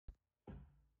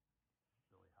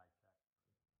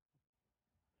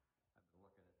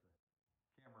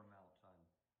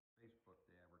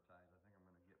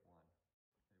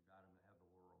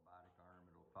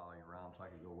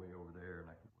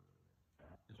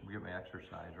get my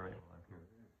exercise right while I'm here.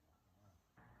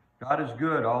 God is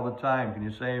good all the time. Can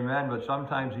you say amen? But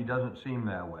sometimes he doesn't seem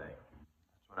that way.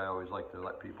 That's what I always like to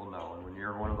let people know. And when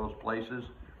you're in one of those places,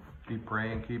 keep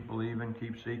praying, keep believing,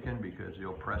 keep seeking, because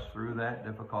you'll press through that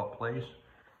difficult place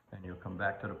and you'll come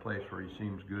back to the place where he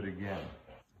seems good again.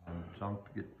 And some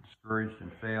get discouraged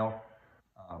and fail,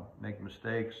 make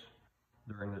mistakes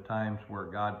during the times where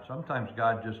sometimes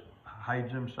God just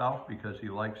hides himself because he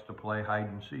likes to play hide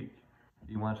and seek.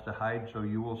 He wants to hide so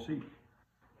you will seek.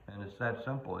 And it's that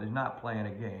simple. He's not playing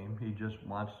a game. He just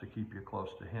wants to keep you close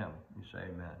to him. You say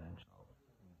amen. And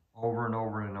so over and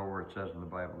over and over it says in the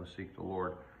Bible to seek the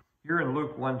Lord. Here in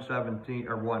Luke 1:17,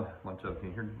 or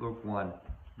 1:17, here Luke 1,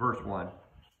 verse 1.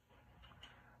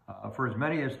 For as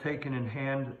many as taken in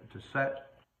hand to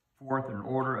set forth in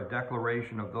order a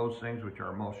declaration of those things which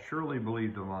are most surely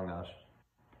believed among us,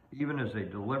 even as they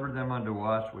delivered them unto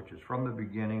us, which is from the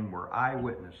beginning, were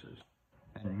eyewitnesses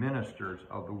and ministers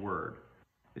of the word.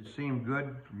 It seemed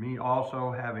good to me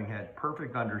also, having had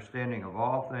perfect understanding of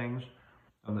all things,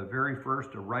 from the very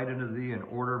first to write unto thee in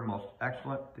order, most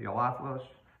excellent Theophilus,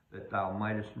 that thou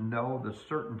mightest know the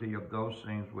certainty of those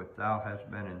things which thou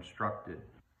hast been instructed.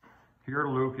 Here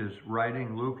Luke is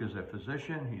writing. Luke is a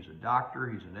physician. He's a doctor.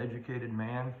 He's an educated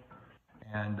man.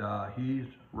 And he's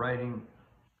writing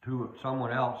to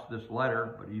someone else this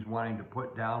letter, but he's wanting to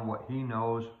put down what he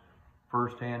knows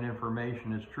firsthand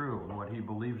information is true and what he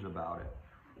believes about it.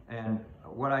 And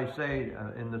what I say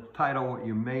in the title, what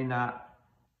you may not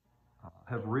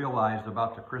have realized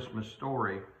about the Christmas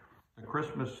story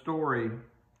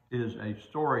is a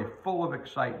story full of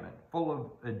excitement, full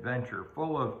of adventure,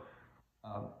 full of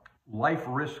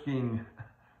life-risking.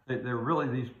 They're really,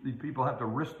 these people have to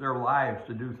risk their lives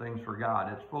to do things for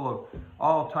God. It's full of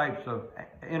all types of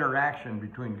interaction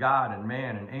between God and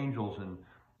man and angels,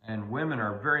 and women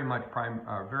are very much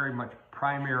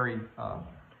primary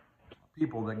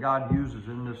people that God uses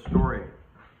in this story.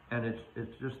 And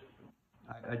it's just,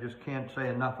 I just can't say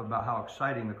enough about how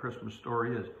exciting the Christmas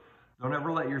story is. Don't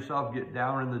ever let yourself get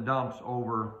down in the dumps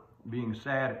over being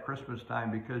sad at Christmas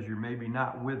time because you're maybe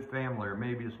not with family, or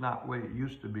maybe it's not the way it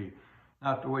used to be,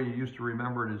 not the way you used to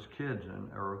remember it as kids,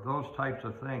 or those types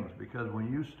of things. Because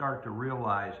when you start to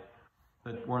realize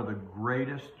that one of the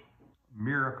greatest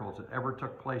miracles that ever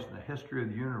took place in the history of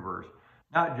the universe,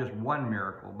 not just one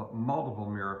miracle, but multiple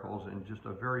miracles in just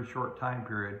a very short time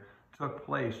period, took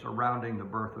place surrounding the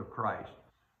birth of Christ.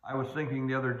 I was thinking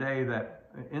the other day that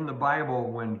in the Bible,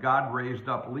 when God raised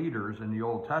up leaders in the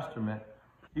Old Testament,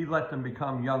 he let them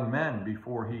become young men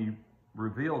before he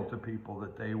revealed to people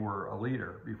that they were a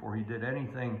leader, before he did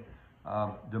anything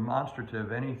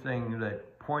demonstrative, anything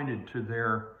that pointed to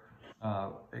their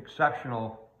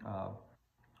exceptional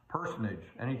personage,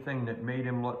 anything that made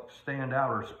him stand out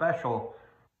or special.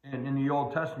 And in the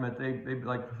Old Testament, they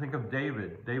like, think of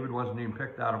David. David wasn't even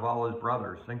picked out of all his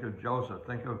brothers. Think of Joseph.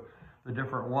 Think of the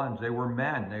different ones. They were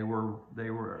men.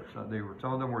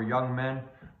 Some of them were young men.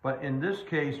 But in this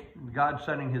case, God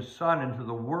sending his son into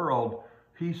the world,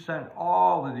 he sent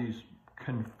all of these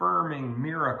confirming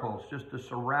miracles just to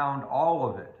surround all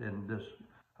of it in this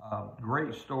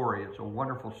great story. It's a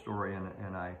wonderful story,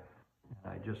 and I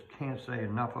just can't say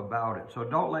enough about it. So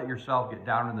don't let yourself get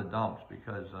down in the dumps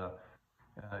because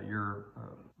you're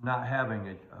not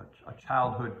having a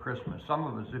childhood Christmas. Some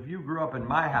of us, if you grew up in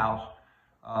my house,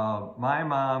 my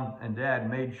mom and dad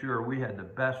made sure we had the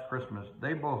best Christmas.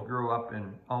 They both grew up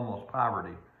in almost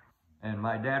poverty. And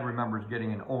my dad remembers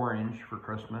getting an orange for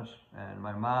Christmas. And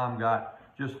my mom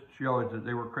she always,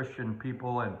 they were Christian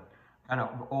people and kind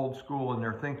of old school in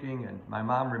their thinking. And my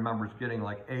mom remembers getting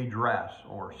like a dress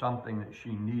or something that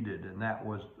she needed. And that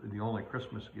was the only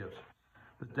Christmas gifts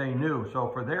that they knew. So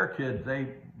for their kids,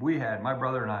 we had, my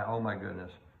brother and I, oh my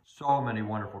goodness, so many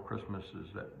wonderful Christmases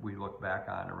that we look back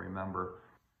on and remember.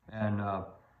 And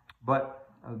but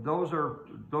those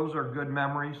are good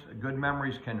memories. Good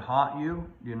memories can haunt you.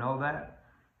 You know that.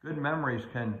 Good memories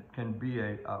can be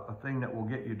a thing that will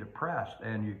get you depressed,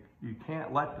 and you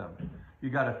can't let them. You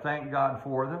got to thank God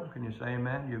for them. Can you say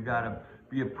amen? You've got to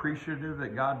be appreciative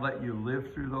that God let you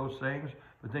live through those things.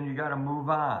 But then you got to move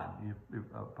on.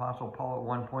 Apostle Paul at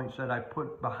one point said, "I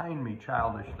put behind me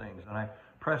childish things, and I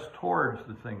press towards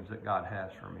the things that God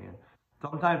has for me." And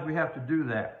sometimes we have to do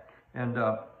that.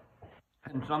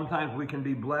 And sometimes we can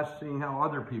be blessed seeing how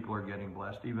other people are getting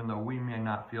blessed, even though we may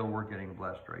not feel we're getting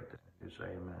blessed right then. You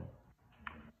say amen.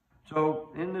 So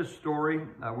in this story,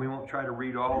 we won't try to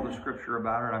read all the scripture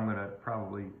about it. I'm going to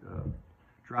probably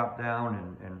drop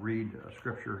down and read a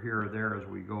scripture here or there as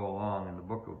we go along in the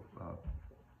book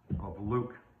of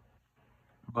Luke.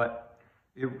 But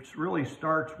it really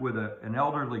starts with an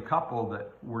elderly couple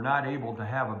that were not able to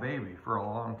have a baby for a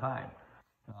long time.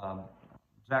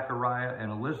 Zechariah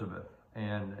and Elizabeth.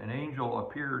 And an angel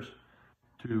appears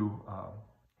to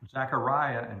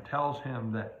Zechariah and tells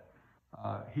him that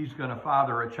he's going to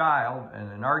father a child, and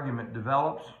an argument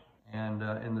develops. And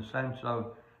in the sense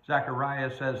of,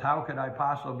 Zechariah says, how could I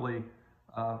possibly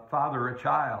father a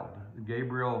child?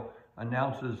 Gabriel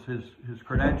announces his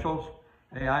credentials.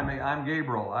 Hey, I'm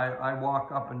Gabriel. I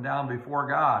walk up and down before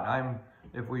God.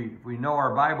 If we know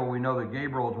our Bible, we know that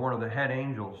Gabriel is one of the head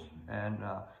angels. And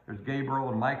there's Gabriel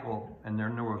and Michael, and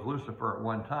then there was Lucifer at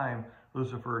one time.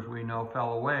 Lucifer, as we know,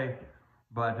 fell away,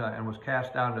 and was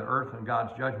cast down to earth in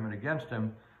God's judgment against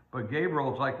him. But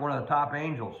Gabriel is like one of the top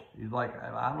angels. He's like,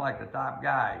 I'm like the top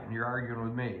guy, and you're arguing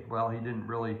with me. Well, he didn't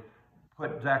really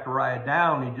put Zechariah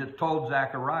down. He just told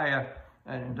Zechariah,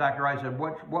 and Zechariah said,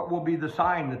 what will be the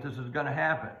sign that this is going to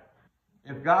happen?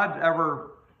 If God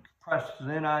ever presses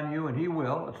in on you, and he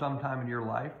will at some time in your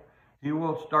life, he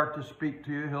will start to speak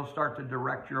to you. He'll start to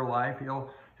direct your life.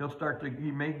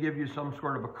 He may give you some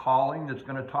sort of a calling that's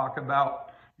going to talk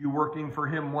about you working for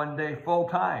him one day full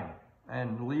time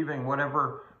and leaving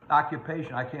whatever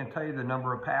occupation. I can't tell you the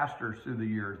number of pastors through the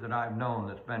years that I've known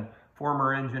that's been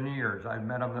former engineers. I've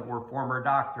met them that were former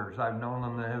doctors. I've known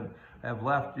them that have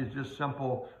left just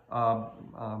simple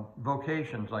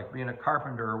vocations like being a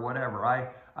carpenter or whatever.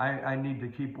 I need to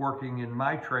keep working in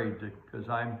my trade because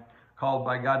I'm called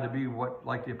by God to be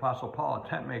like the Apostle Paul, a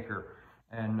tent maker,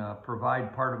 and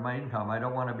provide part of my income. I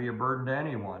don't want to be a burden to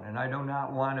anyone, and I do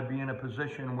not want to be in a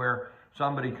position where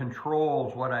somebody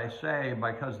controls what I say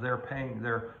because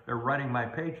they're running my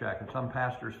paycheck. And some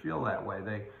pastors feel that way.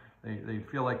 They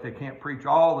feel like they can't preach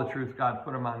all the truth God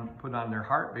put on their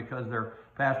heart because they're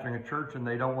pastoring a church and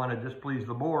they don't want to displease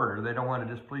the board or they don't want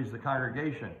to displease the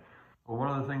congregation. Well, one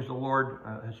of the things the Lord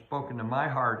has spoken to my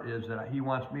heart is that he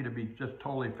wants me to be just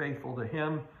totally faithful to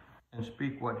him and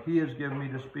speak what he has given me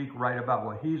to speak, write about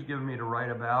what he's given me to write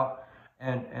about,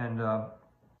 and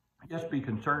just be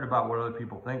concerned about what other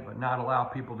people think, but not allow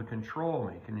people to control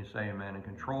me. Can you say amen? And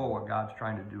control what God's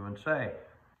trying to do and say.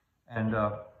 And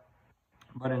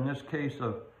but in this case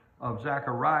of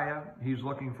Zechariah, he's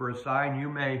looking for a sign.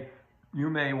 You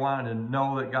may want to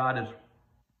know that God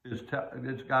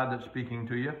it's God that's speaking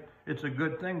to you. It's a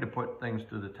good thing to put things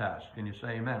to the test. Can you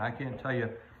say amen? I can't tell you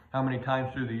how many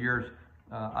times through the years,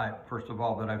 first of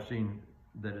all, that I've seen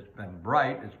that it's been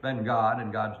bright. It's been God,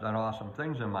 and God's done awesome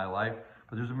things in my life.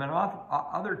 But there's been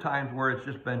other times where it's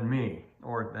just been me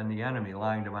or it's been the enemy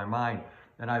lying to my mind.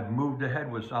 And I've moved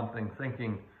ahead with something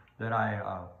thinking that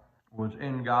I was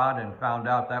in God and found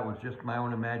out that was just my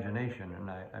own imagination, and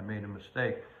I made a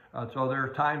mistake. So there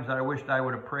are times that I wished I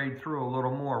would have prayed through a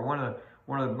little more. One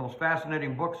of the most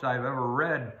fascinating books I've ever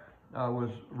read was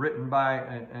written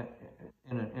by,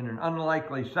 in an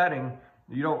unlikely setting.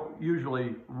 You don't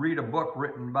usually read a book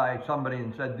written by somebody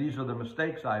and said, these are the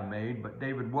mistakes I made, but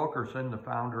David Wilkerson, the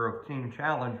founder of Teen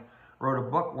Challenge, wrote a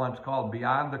book once called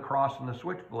Beyond the Cross and the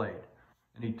Switchblade.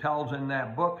 And he tells in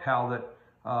that book how that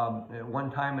at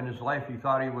one time in his life he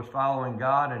thought he was following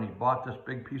God, and he bought this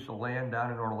big piece of land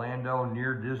down in Orlando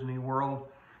near Disney World,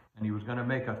 and he was going to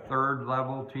make a third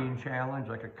level Teen Challenge,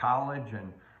 like a college,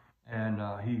 and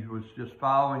he was just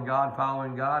following God,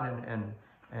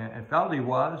 and felt he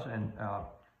was, and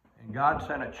God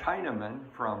sent a Chinaman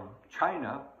from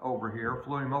China over here,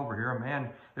 flew him over here, a man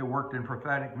that worked in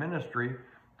prophetic ministry,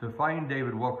 to find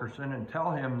David Wilkerson and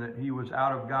tell him that he was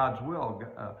out of God's will.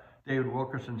 David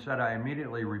Wilkerson said, I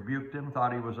immediately rebuked him,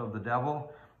 thought he was of the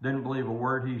devil, didn't believe a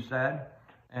word he said,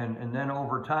 and then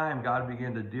over time, God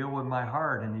began to deal with my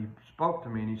heart, and he spoke to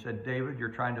me, and he said, David, you're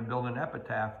trying to build an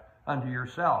epitaph unto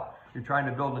yourself. You're trying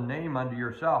to build a name unto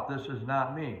yourself. This is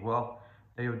not me. Well,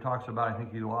 David talks about, I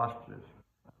think he lost it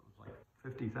was like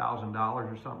 $50,000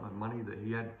 or something of money that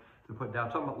he had to put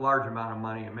down. Some large amount of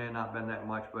money. It may have not been that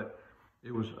much, but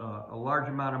it was a large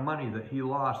amount of money that he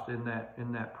lost in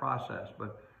that process.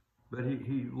 But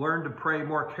he learned to pray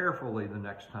more carefully the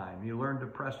next time. He learned to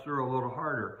press through a little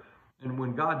harder. And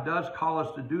when God does call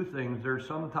us to do things, there's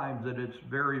sometimes that it's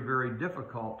very, very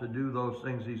difficult to do those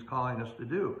things he's calling us to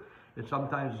do. It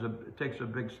takes a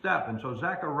big step. And so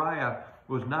Zechariah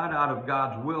was not out of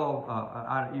God's will,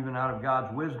 even out of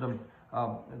God's wisdom.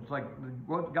 It's like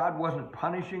God wasn't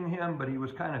punishing him, but he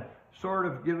was kind of sort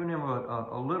of giving him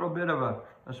a little bit of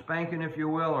a spanking, if you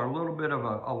will, or a little bit of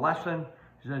a lesson.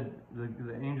 He said,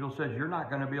 the angel says, you're not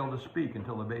going to be able to speak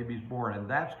until the baby's born, and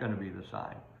that's going to be the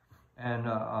sign. And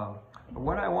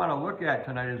what I want to look at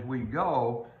tonight as we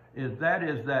go is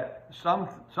that some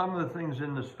of the things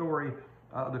in the story,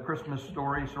 the Christmas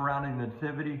story surrounding the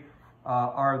Nativity,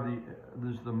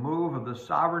 there's the move of the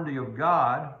sovereignty of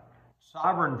God,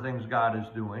 sovereign things God is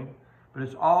doing, but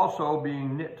it's also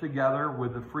being knit together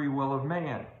with the free will of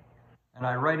man. And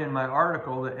I write in my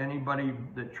article that anybody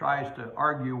that tries to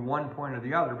argue one point or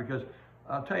the other, because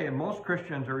I'll tell you, most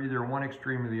Christians are either one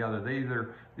extreme or the other.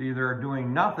 They either are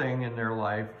doing nothing in their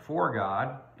life for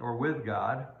God or with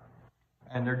God,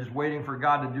 and they're just waiting for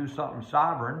God to do something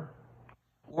sovereign.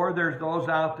 Or there's those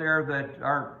out there that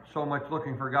aren't so much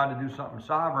looking for God to do something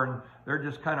sovereign. They're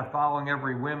just kind of following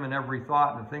every whim and every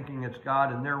thought and thinking it's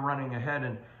God, and they're running ahead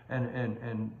and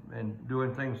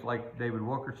doing things like David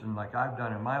Wilkerson, like I've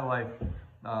done in my life,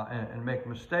 and make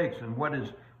mistakes. And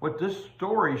what this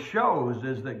story shows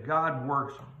is that God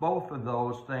works both of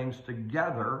those things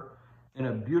together in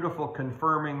a beautiful,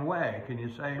 confirming way. Can you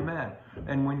say amen?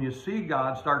 And when you see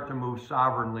God start to move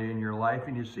sovereignly in your life,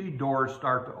 and you see doors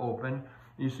start to open,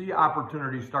 you see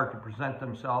opportunities start to present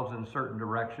themselves in a certain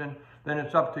direction, then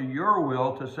it's up to your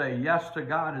will to say yes to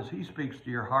God as he speaks to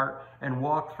your heart and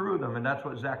walk through them. And that's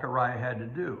what Zechariah had to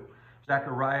do.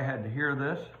 Zechariah had to hear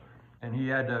this, and he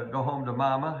had to go home to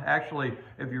mama. Actually,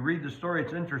 if you read the story,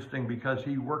 it's interesting because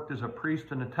he worked as a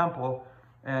priest in the temple,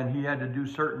 and he had to do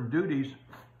certain duties,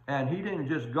 and he didn't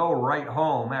just go right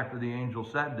home after the angel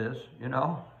said this, you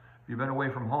know. If you've been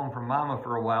away from home from mama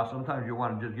for a while, sometimes you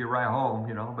want to just get right home,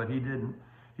 you know, but he didn't.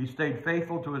 He stayed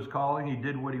faithful to his calling. He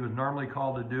did what he was normally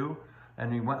called to do,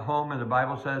 and he went home, and the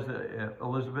Bible says that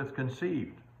Elizabeth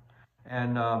conceived,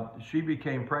 and she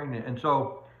became pregnant. And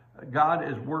so God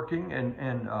is working,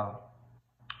 and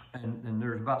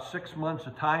there's about 6 months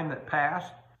of time that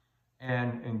passed,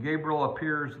 and Gabriel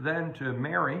appears then to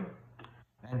Mary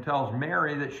and tells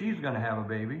Mary that she's going to have a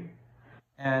baby,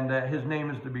 and that his name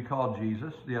is to be called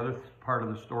Jesus. The other part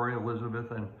of the story,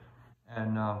 Elizabeth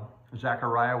and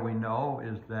Zechariah, we know,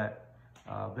 is that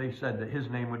they said that his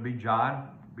name would be John,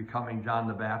 becoming John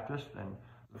the Baptist and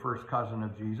the first cousin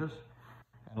of Jesus.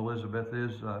 And Elizabeth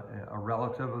is a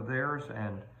relative of theirs.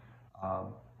 And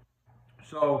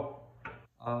so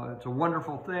it's a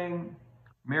wonderful thing.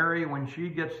 Mary, when she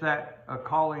gets that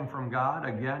calling from God,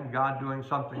 again, God doing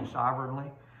something sovereignly,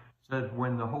 says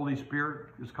when the Holy Spirit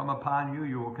has come upon you,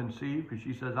 you will conceive. Because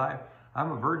she says,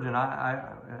 I'm a virgin.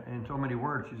 In so many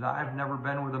words, she says, I've never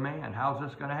been with a man. How's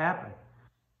this going to happen?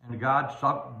 And God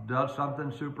does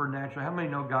something supernatural. How many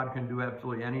know God can do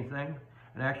absolutely anything?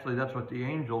 And actually, that's what the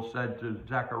angel said to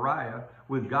Zechariah.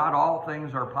 With God, all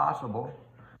things are possible.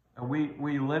 And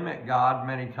we limit God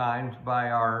many times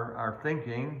by our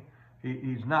thinking.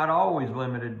 He's not always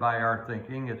limited by our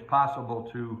thinking. It's possible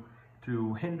to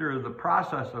hinder the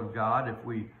process of God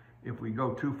if we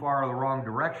go too far the wrong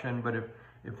direction. But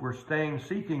if we're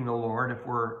seeking the Lord, if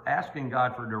we're asking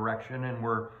God for direction and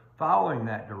we're following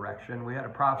that direction. We had a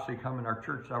prophecy come in our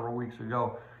church several weeks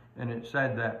ago, and it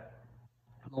said that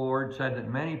the Lord said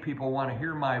that many people want to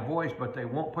hear my voice, but they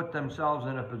won't put themselves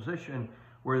in a position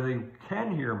where they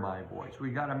can hear my voice. We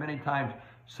got to many times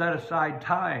set aside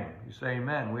time. You say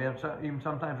amen. We have even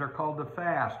sometimes are called to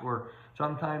fast. We're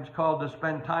sometimes called to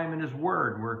spend time in his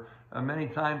word. We're many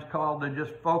times called to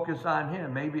just focus on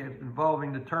him. Maybe it's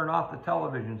involving to turn off the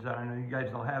televisions. I know you guys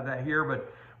don't have that here,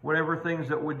 but whatever things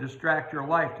that would distract your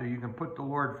life, so you can put the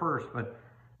Lord first.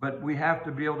 But we have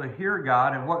to be able to hear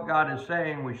God, and what God is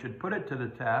saying, we should put it to the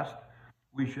test.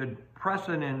 We should press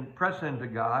into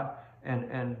God,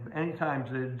 and any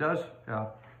times it does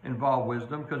involve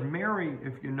wisdom, because Mary,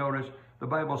 if you notice, the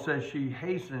Bible says she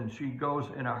hastens, she goes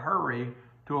in a hurry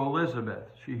to Elizabeth.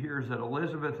 She hears that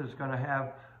Elizabeth is going to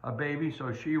have a baby,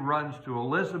 so she runs to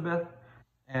Elizabeth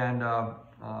and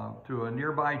to a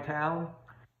nearby town,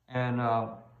 and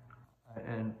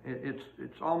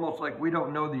it's almost like we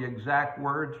don't know the exact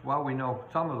words. Well, we know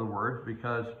some of the words,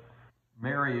 because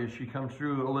Mary, as she comes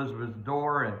through Elizabeth's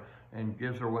door and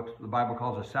gives her what the Bible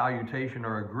calls a salutation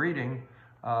or a greeting,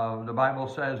 the Bible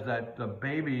says that the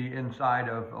baby inside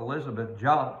of Elizabeth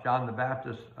jumped. John the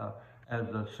Baptist, as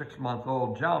a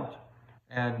 6-month-old, jumped,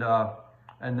 and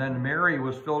then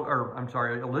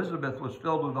Elizabeth was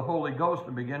filled with the Holy Ghost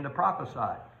and began to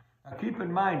prophesy. Now keep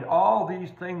in mind, all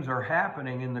these things are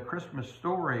happening in the Christmas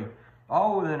story,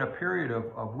 all within a period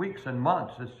of weeks and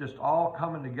months. It's just all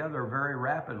coming together very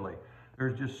rapidly.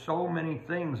 There's just so many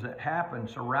things that happen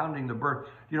surrounding the birth.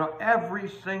 You know, every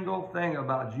single thing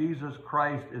about Jesus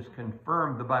Christ is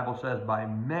confirmed, the Bible says, by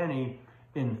many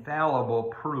infallible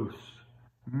proofs.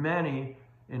 Many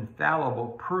infallible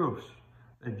proofs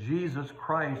that Jesus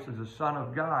Christ is the Son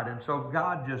of God. And so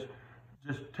God just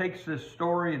takes this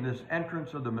story, this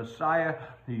entrance of the Messiah.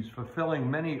 He's fulfilling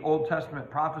many Old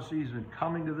Testament prophecies and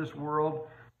coming to this world.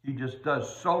 He just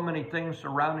does so many things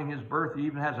surrounding his birth. He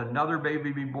even has another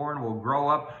baby be born, will grow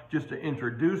up just to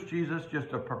introduce Jesus,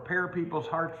 just to prepare people's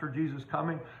hearts for Jesus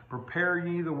coming. Prepare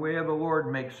ye the way of the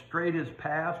Lord, make straight his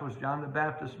paths, was John the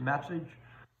Baptist's message.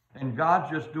 And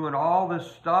God's just doing all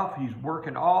this stuff. He's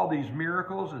working all these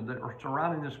miracles that are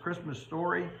surrounding this Christmas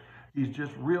story. He's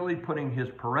just really putting his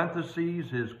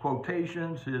parentheses, his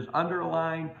quotations, his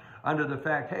underline under the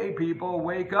fact, hey, people,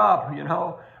 wake up,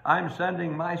 I'm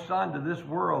sending my son to this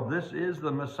world. This is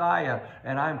the Messiah,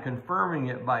 and I'm confirming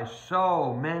it by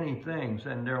so many things.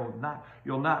 And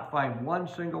you'll not find one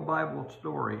single Bible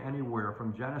story anywhere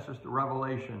from Genesis to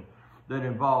Revelation that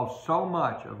involves so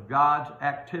much of God's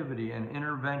activity and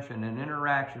intervention and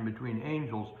interaction between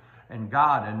angels and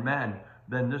God and men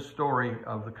than this story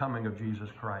of the coming of Jesus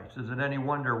Christ. Is it any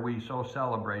wonder we so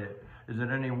celebrate it? Is it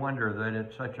any wonder that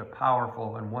it's such a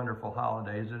powerful and wonderful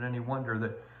holiday? Is it any wonder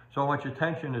that so much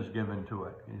attention is given to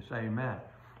it? Can you say amen?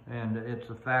 And it's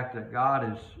the fact that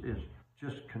God is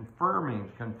just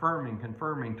confirming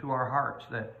to our hearts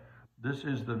that this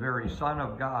is the very Son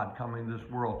of God coming to this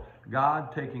world.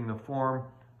 God taking the form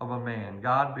of a man.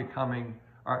 God becoming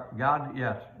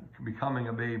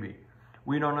a baby.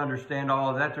 We don't understand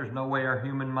all of that. There's no way our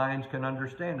human minds can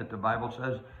understand it. The Bible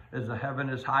says, as the heaven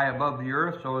is high above the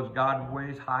earth, so is God's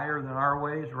ways higher than our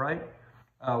ways, right?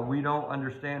 We don't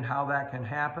understand how that can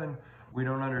happen. We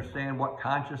don't understand what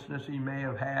consciousness he may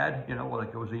have had.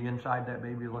 Like was he inside that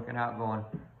baby looking out going,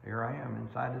 here I am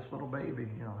inside this little baby.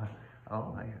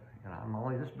 I'm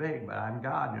only this big, but I'm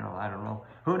God. I don't know.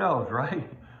 Who knows, right?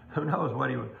 Who knows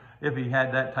if he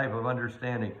had that type of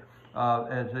understanding.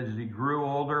 As he grew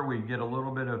older, we get a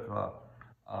little bit of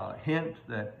hint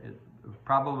that it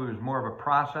probably was more of a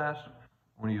process.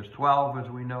 When he was 12, as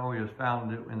we know, he was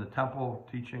found in the temple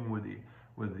teaching with the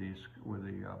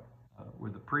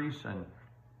priests and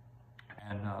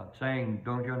saying,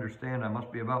 "Don't you understand? I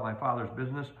must be about my Father's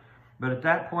business." But at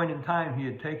that point in time, he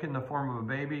had taken the form of a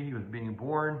baby. He was being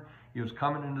born. He was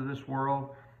coming into this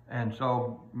world, and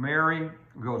so Mary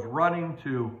goes running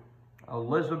to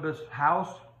Elizabeth's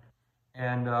house.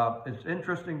 And it's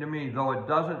interesting to me, though it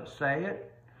doesn't say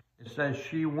it, it says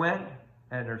she went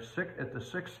at the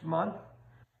 6th month,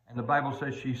 and the Bible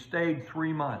says she stayed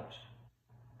 3 months.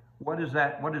 What is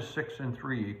that? What does 6 and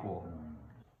 3 equal?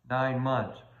 9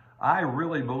 months. I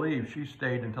really believe she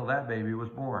stayed until that baby was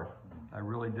born. I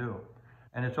really do.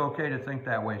 And it's okay to think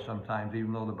that way sometimes,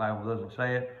 even though the Bible doesn't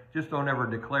say it. Just don't ever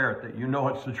declare it that you know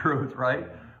it's the truth, right?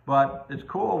 But it's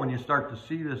cool when you start to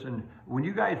see this. And when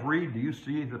you guys read, do you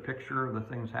see the picture of the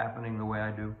things happening the way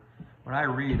I do? When I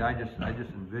read, I just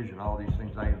envision all these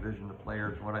things. I envision the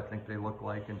players, what I think they look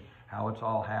like, and how it's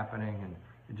all happening. And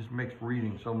it just makes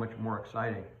reading so much more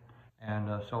exciting and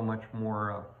so much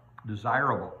more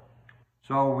desirable.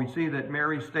 So we see that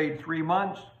Mary stayed 3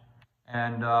 months,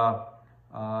 and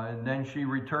then she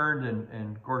returned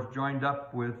and of course, joined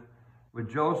up with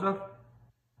Joseph.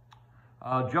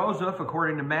 Joseph,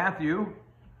 according to Matthew,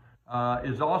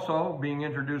 is also being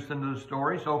introduced into the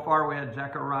story. So far, we had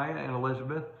Zechariah and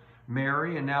Elizabeth,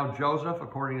 Mary, and now Joseph,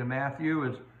 according to Matthew,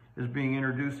 is being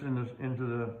introduced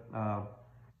into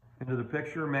the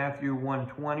picture. Matthew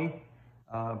 1:20.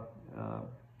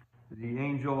 The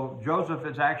angel Joseph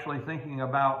is actually thinking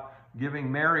about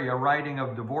giving Mary a writing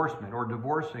of divorcement or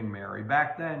divorcing Mary.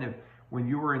 Back then, when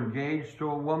you were engaged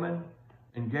to a woman,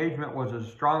 engagement was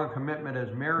as strong a commitment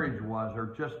as marriage was, or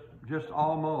just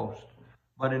almost.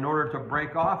 But in order to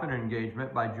break off an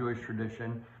engagement by Jewish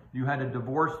tradition, you had to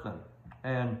divorce them.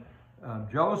 And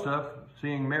Joseph,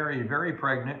 seeing Mary very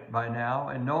pregnant by now,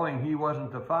 and knowing he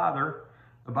wasn't the father,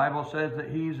 the Bible says that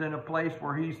he's in a place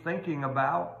where he's thinking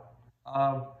about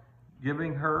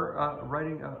giving her a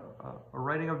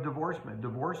writing of divorcement,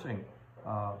 divorcing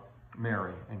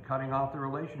Mary and cutting off the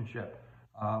relationship.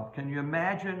 Can you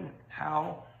imagine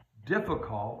how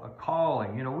difficult a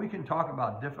calling? We can talk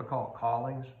about difficult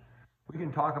callings. We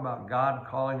can talk about God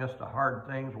calling us to hard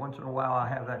things. Once in a while, I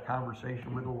have that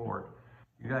conversation with the Lord.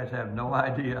 You guys have no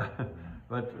idea,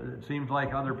 but it seems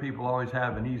like other people always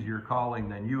have an easier calling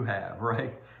than you have,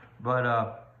 right?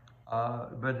 But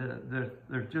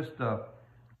there's just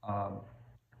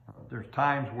there's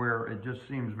times where it just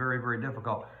seems very, very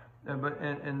difficult.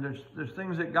 And there's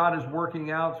things that God is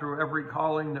working out through every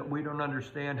calling that we don't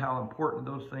understand how important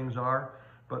those things are.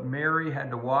 But Mary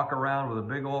had to walk around with a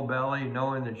big old belly,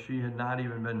 knowing that she had not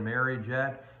even been married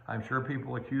yet. I'm sure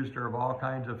people accused her of all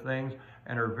kinds of things,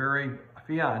 and her very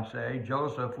fiancé,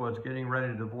 Joseph, was getting ready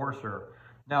to divorce her.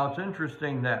 Now, it's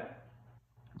interesting that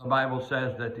the Bible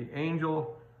says that the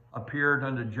angel appeared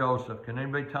unto Joseph. Can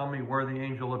anybody tell me where the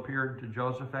angel appeared to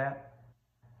Joseph at?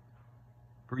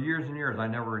 For years and years, I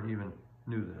never had even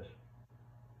knew this?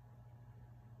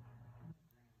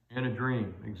 In a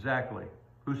dream, exactly.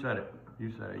 Who said it?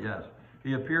 You said it, yes.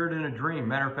 He appeared in a dream.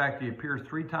 Matter of fact, he appears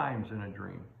 3 times in a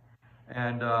dream.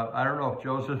 And I don't know if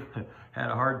Joseph had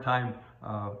a hard time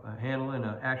handling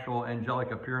an actual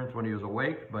angelic appearance when he was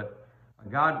awake, but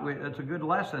God, it's a good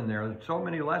lesson there. There's so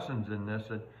many lessons in this.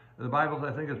 The Bible,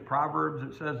 I think it's Proverbs,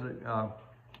 it says that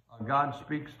God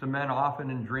speaks to men often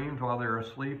in dreams while they're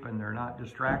asleep and they're not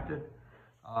distracted.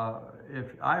 If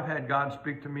I've had God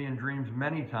speak to me in dreams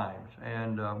many times,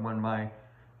 and when I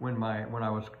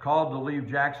was called to leave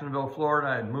Jacksonville, Florida,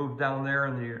 I had moved down there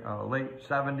in the late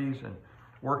 70s and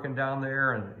working down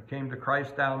there, and came to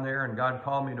Christ down there, and God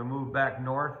called me to move back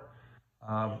north.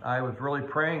 I was really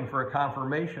praying for a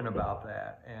confirmation about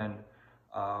that, and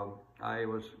I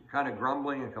was kind of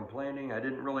grumbling and complaining. I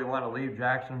didn't really want to leave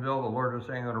Jacksonville. The Lord was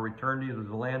saying, I'm going to return to you to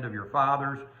the land of your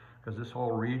fathers, because this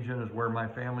whole region is where my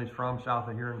family's from, south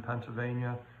of here in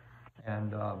Pennsylvania,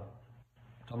 and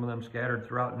some of them scattered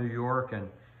throughout New York.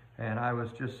 And I was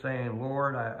just saying,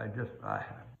 Lord,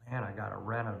 man, I got to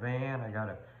rent a van. I got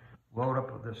to load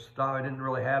up with this stuff. I didn't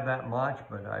really have that much,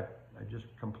 but I just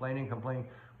complaining.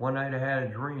 One night I had a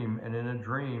dream, and in a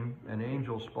dream, an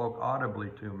angel spoke audibly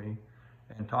to me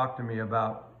and talked to me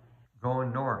about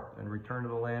going north and return to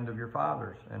the land of your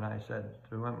fathers. And I said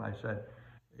to him,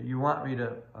 you want me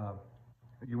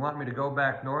to go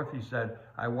back north? He said,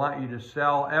 I want you to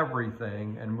sell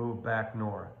everything and move back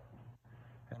north.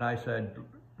 And I said,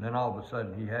 then all of a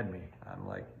sudden he had me. I'm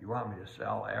like, you want me to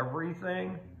sell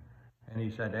everything? And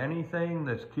he said, anything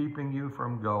that's keeping you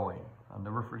from going. I'll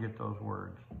never forget those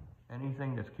words.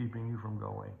 Anything that's keeping you from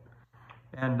going.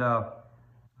 And of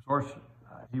course,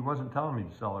 he wasn't telling me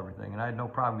to sell everything, and I had no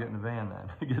problem getting a van then,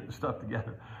 getting the stuff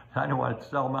together. I didn't want to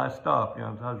sell my stuff, I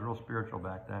was real spiritual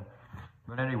back then.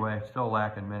 But anyway, still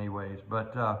lack in many ways.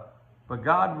 But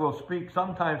God will speak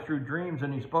sometimes through dreams,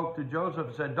 and he spoke to Joseph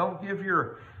and said, don't give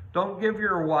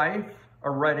your wife a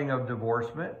writing of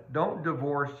divorcement. Don't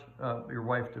divorce your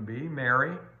wife to be,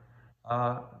 Mary,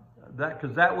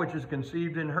 because that which is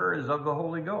conceived in her is of the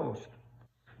Holy Ghost.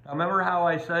 Now, remember how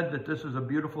I said that this is a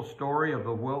beautiful story of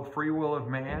the free will of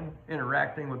man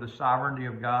interacting with the sovereignty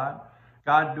of God?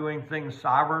 God doing things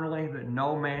sovereignly that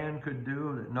no man could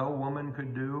do, that no woman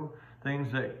could do,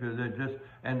 things that just,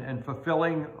 and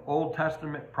fulfilling Old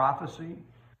Testament prophecy.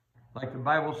 Like the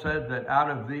Bible said that out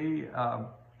of thee,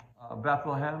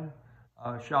 Bethlehem,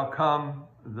 shall come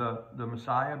the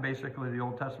Messiah, basically the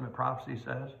Old Testament prophecy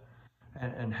says.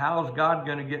 And how's God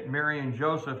going to get Mary and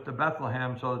Joseph to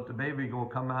Bethlehem so that the baby will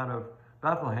come out of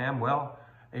Bethlehem? Well,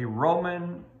 a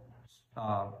Roman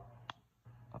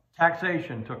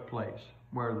taxation took place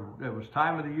where it was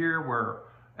time of the year where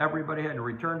everybody had to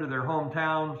return to their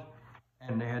hometowns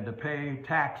and they had to pay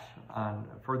tax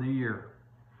for the year.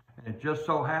 And it just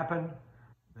so happened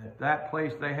that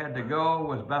place they had to go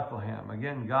was Bethlehem.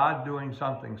 Again, God doing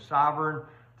something sovereign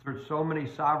through so many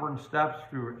sovereign steps,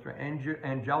 through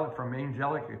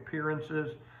angelic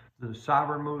appearances, to the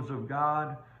sovereign moves of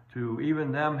God, to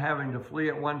even them having to flee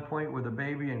at one point with a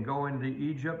baby and go into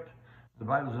Egypt. The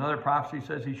Bible's another prophecy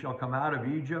says he shall come out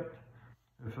of Egypt.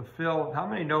 Fulfilled. How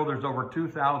many know there's over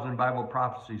 2,000 Bible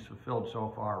prophecies fulfilled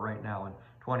so far right now in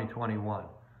 2021?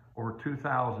 Over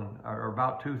 2,000, or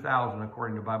about 2,000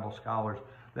 according to Bible scholars,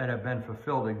 that have been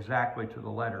fulfilled exactly to the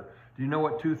letter. Do you know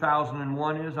what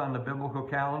 2001 is on the biblical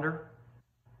calendar?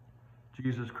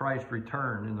 Jesus Christ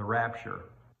returned in the rapture.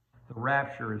 The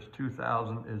rapture is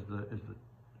 2000 is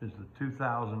the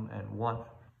 2001.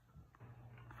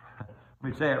 Let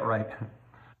me say it right.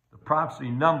 The prophecy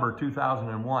number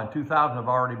 2001. 2,000 have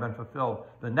already been fulfilled.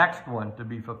 The next one to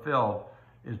be fulfilled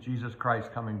is Jesus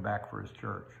Christ coming back for his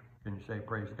church. Can you say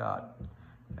praise God?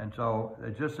 And so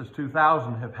just as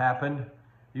 2,000 have happened,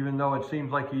 even though it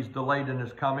seems like he's delayed in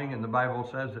his coming, and the Bible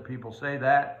says that people say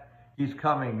that, he's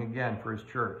coming again for his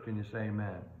church. Can you say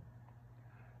amen?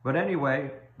 But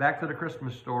anyway, back to the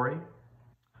Christmas story.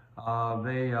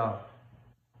 They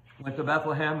went to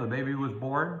Bethlehem. The baby was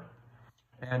born.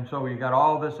 And so you got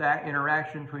all this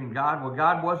interaction between God. Well,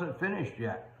 God wasn't finished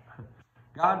yet.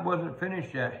 God wasn't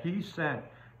finished yet. He sent,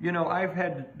 I've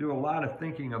had to do a lot of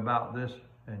thinking about this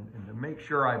and to make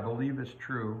sure I believe it's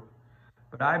true.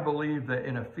 But I believe that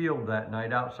in a field that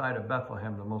night outside of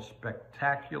Bethlehem, the most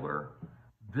spectacular,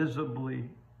 visibly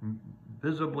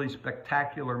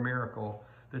spectacular miracle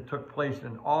that took place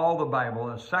in all the Bible,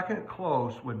 a second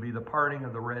close would be the parting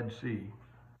of the Red Sea.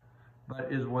 But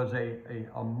it was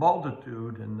a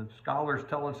multitude, and the scholars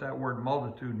tell us that word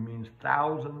multitude means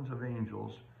thousands of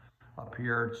angels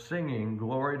appeared singing,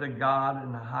 glory to God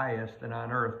in the highest, and on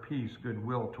earth peace,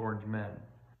 goodwill towards men.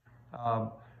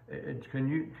 Can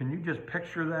you just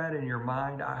picture that in your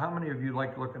mind? How many of you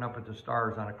like looking up at the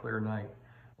stars on a clear night,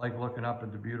 like looking up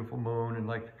at the beautiful moon,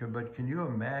 but can you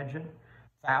imagine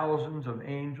thousands of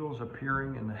angels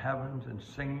appearing in the heavens and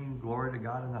singing glory to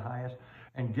God in the highest,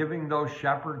 and giving those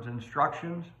shepherds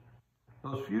instructions?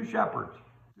 Those few shepherds,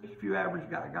 just a few average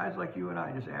guys like you and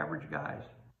I, just average guys,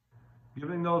 give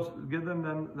them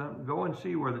go and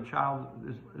see where the child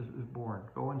is born.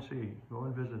 Go and see, go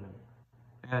and visit him.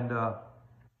 And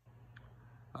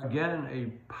again,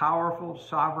 a powerful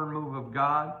sovereign move of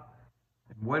God.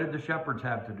 And what did the shepherds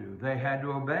have to do? They had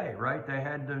to obey, right? They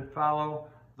had to follow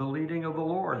the leading of the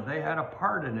Lord. They had a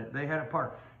part in it. They had a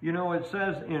part. You know, it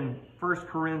says in 1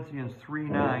 Corinthians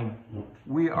 3:9,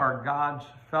 we are God's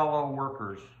fellow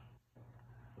workers.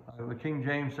 The King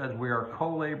James says we are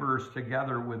co-laborers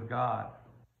together with God.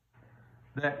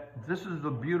 That this is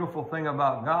the beautiful thing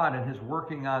about God and his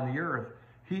working on the earth.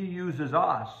 He uses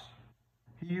us.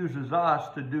 He uses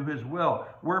us to do his will.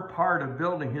 We're part of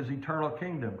building his eternal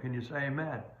kingdom. Can you say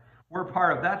amen? We're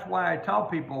part of. That's why I tell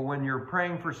people, when you're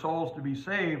praying for souls to be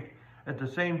saved, at the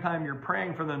same time you're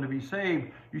praying for them to be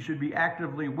saved, you should be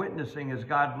actively witnessing as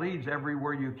God leads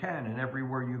everywhere you can and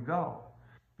everywhere you go.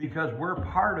 Because we're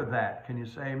part of that. Can you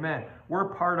say amen?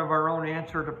 We're part of our own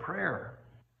answer to prayer.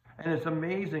 And it's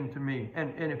amazing to me.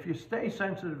 And if you stay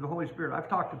sensitive to the Holy Spirit, I've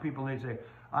talked to people and they say,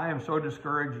 I am so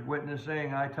discouraged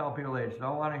witnessing. I tell people they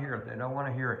don't want to hear it. They don't want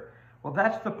to hear it. Well,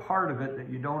 that's the part of it that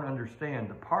you don't understand.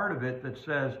 The part of it that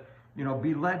says, you know,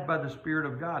 be led by the Spirit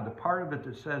of God. The part of it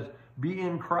that says, be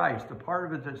in Christ. The part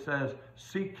of it that says,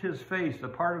 seek his face. The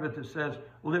part of it that says,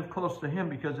 live close to him.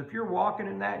 Because if you're walking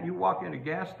in that, you walk in a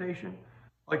gas station,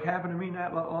 like happened to me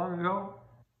not long ago,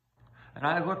 and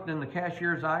I looked in the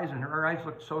cashier's eyes, and her eyes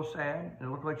looked so sad. It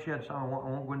looked like she had some, I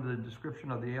won't go into the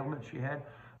description of the ailment she had.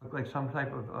 It looked like some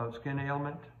type of skin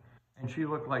ailment. And she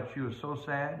looked like she was so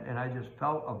sad, and I just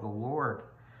felt of the Lord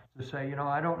to say, you know,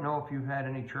 I don't know if you've had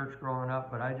any church growing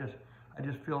up, but I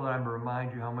just feel that I'm to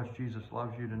remind you how much Jesus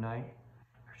loves you tonight.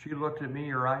 She looked at me,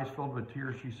 her eyes filled with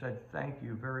tears. She said, thank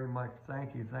you very much.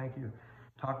 Thank you, thank you.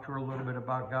 Talked to her a little bit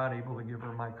about God, able to give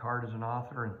her my card as an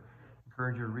author and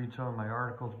encourage her to read some of my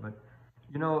articles. But,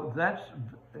 you know, that's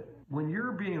when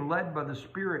you're being led by the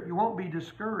Spirit, you won't be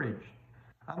discouraged.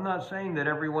 I'm not saying that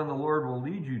everyone the Lord will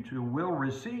lead you to will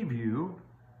receive you,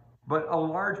 but a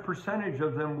large percentage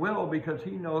of them will, because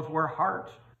he knows where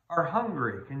hearts are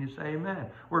hungry. Can you say amen?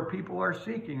 Where people are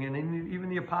seeking. And even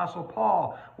the Apostle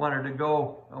Paul wanted to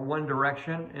go one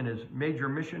direction in his major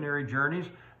missionary journeys,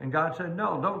 and God said,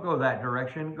 no, don't go that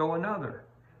direction, go another.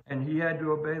 And he had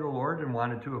to obey the Lord, and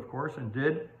wanted to, of course, and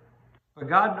did. But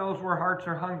God knows where hearts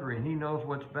are hungry, and he knows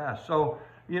what's best. So,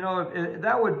 you know,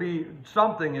 that would be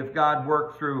something if God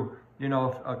worked through, you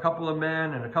know, a couple of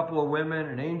men and a couple of women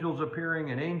and angels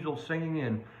appearing and angels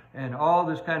singing and all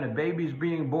this kind of babies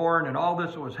being born and all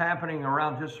this that was happening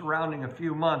around, just surrounding a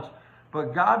few months.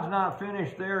 But God's not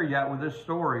finished there yet with this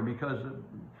story, because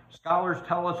scholars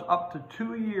tell us up to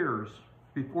 2 years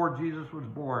before Jesus was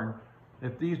born,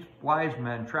 if these wise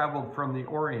men traveled from the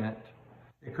Orient,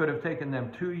 it could have taken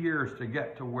them 2 years to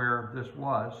get to where this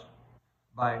was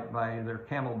by their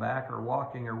camelback or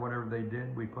walking or whatever they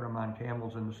did. We put them on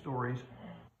camels in the stories.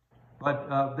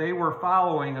 But they were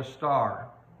following a star.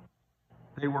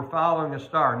 They were following a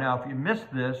star. Now, if you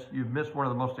missed this, you've missed one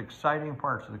of the most exciting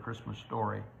parts of the Christmas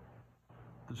story.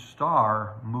 The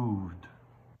star moved.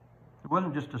 It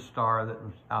wasn't just a star that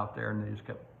was out there and they just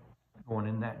kept going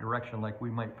in that direction like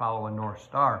we might follow a North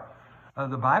Star.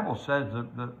 The Bible says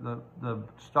that the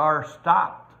star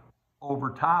stopped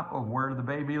over top of where the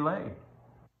baby lay.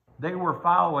 They were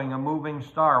following a moving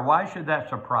star. Why should that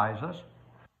surprise us?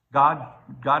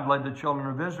 God led the children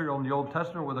of Israel in the Old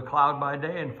Testament with a cloud by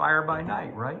day and fire by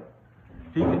night, right?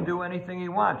 He can do anything he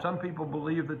wants. Some people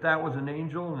believe that that was an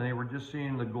angel and they were just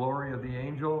seeing the glory of the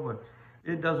angel, but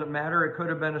it doesn't matter. It could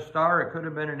have been a star. It could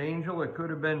have been an angel. It could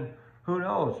have been, who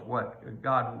knows what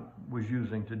God was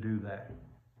using to do that.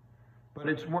 But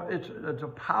it's a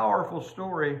powerful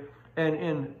story.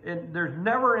 And there's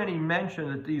never any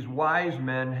mention that these wise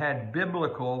men had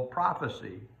biblical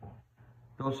prophecy,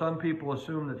 though some people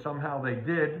assume that somehow they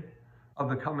did, of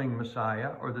the coming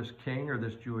Messiah or this king or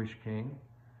this Jewish king.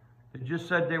 It just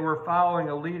said they were following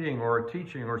a leading or a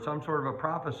teaching or some sort of a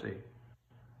prophecy.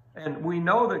 And we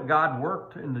know that God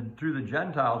worked through the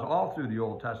Gentiles all through the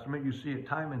Old Testament. You see it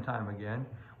time and time again.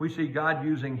 We see God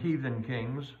using heathen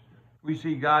kings. We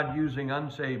see God using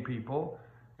unsaved people.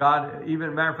 God,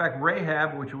 even, matter of fact,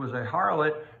 Rahab, which was a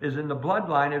harlot, is in the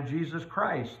bloodline of Jesus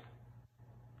Christ.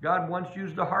 God once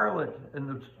used a harlot in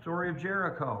the story of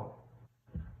Jericho.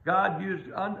 God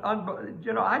used,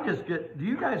 I just get, do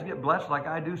you guys get blessed like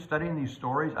I do studying these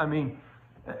stories? I mean,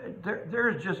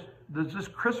 there's this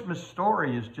Christmas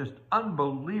story is just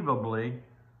unbelievably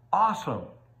awesome.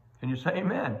 Can you say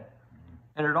amen?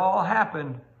 And it all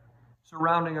happened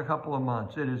surrounding a couple of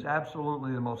months. It is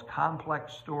absolutely the most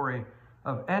complex story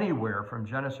of anywhere from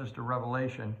Genesis to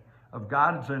Revelation of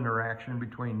God's interaction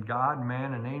between God,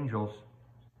 man, and angels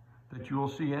that you will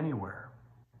see anywhere.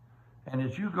 And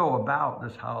as you go about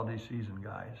this holiday season,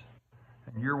 guys,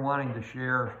 and you're wanting to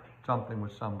share something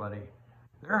with somebody,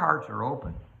 their hearts are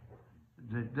open.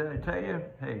 Did I tell you,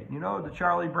 hey, you know the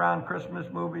Charlie Brown Christmas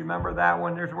movie? Remember that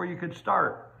one? There's where you could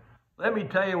start. Let me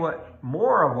tell you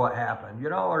more of what happened,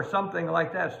 or something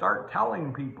like that. Start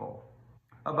telling people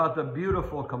about the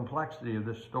beautiful complexity of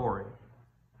this story.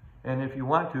 And if you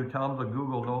want to, tell them to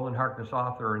Google Nolan Harkness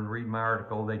author and read my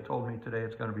article. They told me today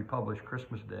it's going to be published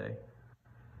Christmas Day.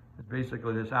 It's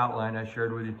basically this outline I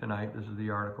shared with you tonight. This is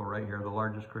the article right here, the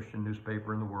largest Christian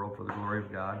newspaper in the world for the glory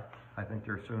of God. I think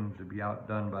they're soon to be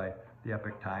outdone by the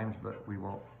Epic Times, but we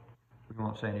won't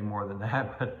say any more than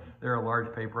that. But they're a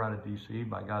large paper out of D.C.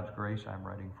 By God's grace, I'm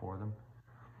writing for them.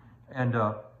 And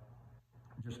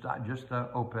just a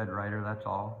op-ed writer, that's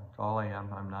all. That's all I am.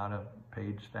 I'm not a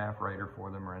paid staff writer for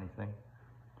them or anything.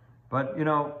 But,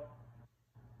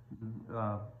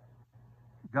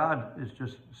 God is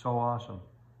just so awesome.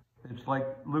 It's like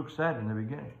Luke said in the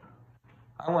beginning.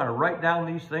 I want to write down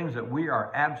these things that we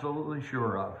are absolutely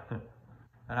sure of.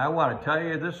 And I want to tell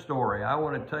you this story. I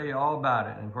want to tell you all about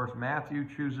it. And of course, Matthew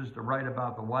chooses to write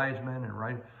about the wise men and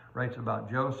writes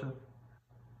about Joseph.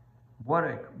 What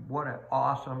an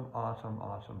awesome, awesome,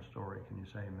 awesome story. Can you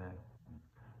say amen?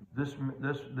 This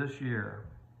year,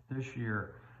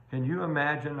 can you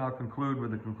imagine? I'll conclude with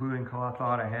the concluding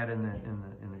thought I had in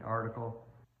the article.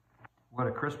 What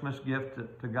a Christmas gift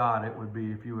to God it would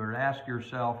be if you were to ask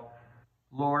yourself,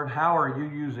 Lord, how are you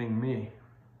using me?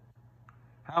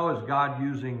 How is God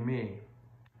using me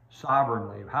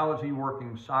sovereignly? How is he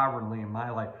working sovereignly in my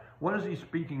life? What is he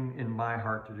speaking in my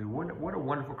heart to do? What a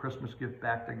wonderful Christmas gift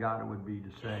back to God it would be to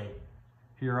say,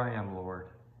 here I am, Lord.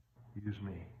 Use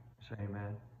me. Say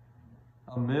amen.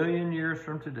 1,000,000 years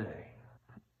from today,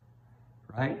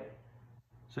 right?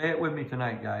 Say it with me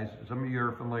tonight, guys. Some of you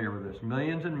are familiar with this.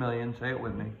 Millions and millions, say it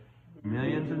with me.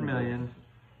 Millions and millions,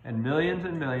 and millions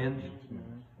and millions,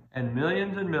 and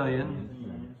millions and millions,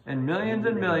 and millions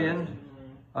and millions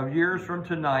of years from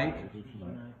tonight,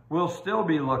 we'll still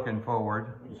be looking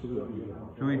forward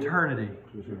to eternity,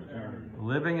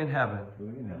 living in heaven,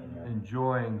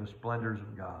 enjoying the splendors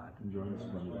of God.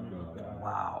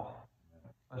 Wow.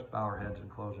 Let's bow our heads and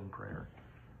close in prayer.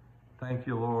 Thank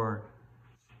you, Lord.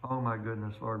 Oh my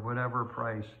goodness, Lord, whatever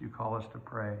price you call us to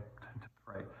pay,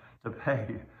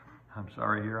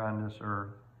 here on this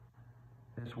earth,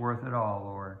 it's worth it all,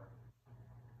 Lord.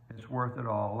 It's worth it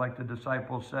all. Like the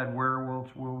disciples said, where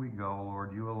will we go,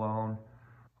 Lord? You alone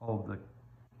hold the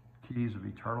keys of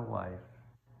eternal life.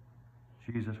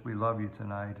 Jesus, we love you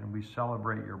tonight, and we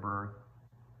celebrate your birth.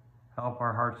 Help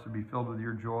our hearts to be filled with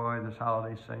your joy this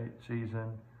holiday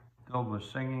season, filled with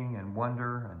singing and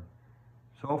wonder, and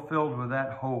so filled with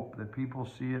that hope that people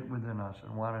see it within us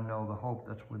and want to know the hope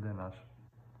that's within us,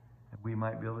 and we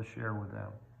might be able to share with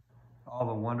them all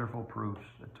the wonderful proofs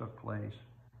that took place.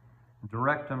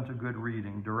 Direct them to good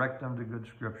reading. Direct them to good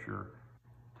scripture.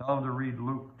 Tell them to read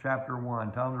Luke chapter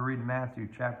 1. Tell them to read Matthew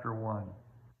chapter 1.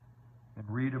 And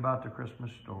read about the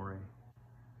Christmas story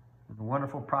and the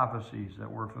wonderful prophecies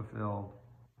that were fulfilled.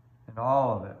 And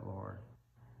all of it, Lord.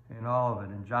 In all of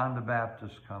it. In John the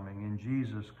Baptist coming. In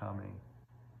Jesus coming.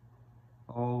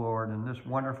 Oh, Lord, and this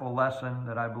wonderful lesson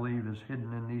that I believe is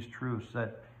hidden in these truths,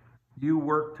 that you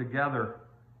work together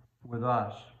with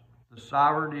us. The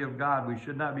sovereignty of God. We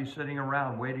should not be sitting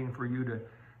around waiting for you to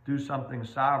do something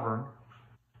sovereign,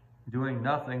 doing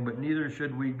nothing, but neither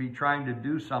should we be trying to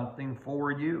do something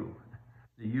for you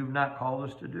that you've not called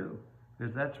us to do,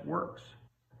 because that's works.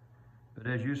 But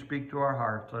as you speak to our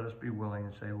hearts, let us be willing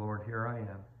and say, Lord, here I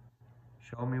am.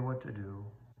 Show me what to do.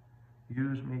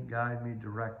 Use me, guide me,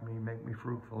 direct me, make me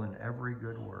fruitful in every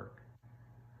good work.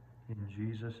 In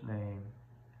Jesus' name.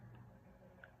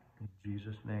 In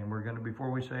Jesus' name. We're going to,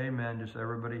 before we say amen, just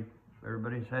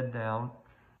everybody's head down.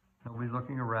 Nobody's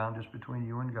looking around, just between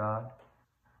you and God.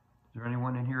 Is there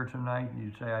anyone in here tonight and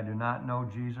you'd say, I do not know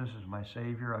Jesus as my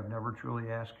Savior. I've never truly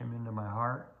asked him into my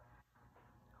heart.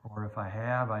 Or if I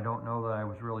have, I don't know that I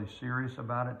was really serious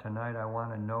about it. Tonight I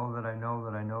want to know that I know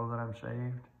that I know that I'm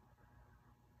saved.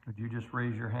 Would you just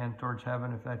raise your hand towards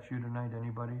heaven if that's you tonight?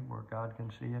 Anybody where God can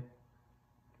see it?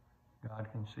 God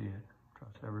can see it.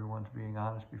 Trust everyone's being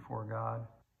honest before God.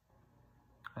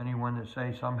 Anyone that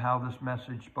say somehow this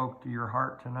message spoke to your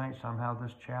heart tonight, somehow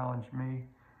this challenged me,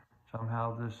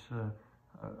 somehow this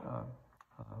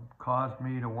caused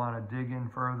me to want to dig in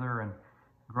further and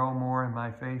grow more in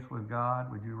my faith with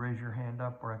God, would you raise your hand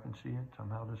up where I can see it?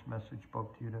 Somehow this message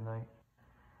spoke to you tonight.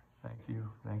 Thank you,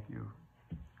 thank you.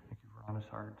 Thank you for honest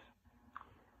hearts.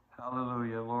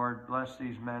 Hallelujah, Lord. Bless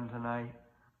these men tonight.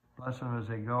 Bless them as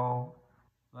they go.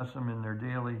 Bless them in their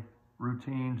daily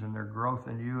routines and their growth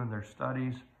in you and their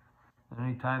studies. And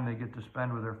any time they get to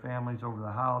spend with their families over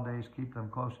the holidays, keep them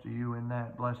close to you in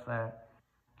that. Bless that.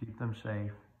 Keep them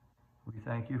safe. We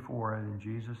thank you for it in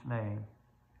Jesus' name.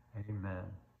 Amen.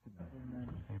 Amen.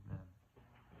 Amen.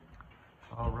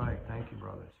 All right. Thank you,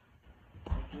 brothers.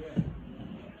 Thank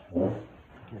you.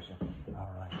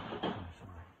 All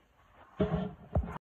right.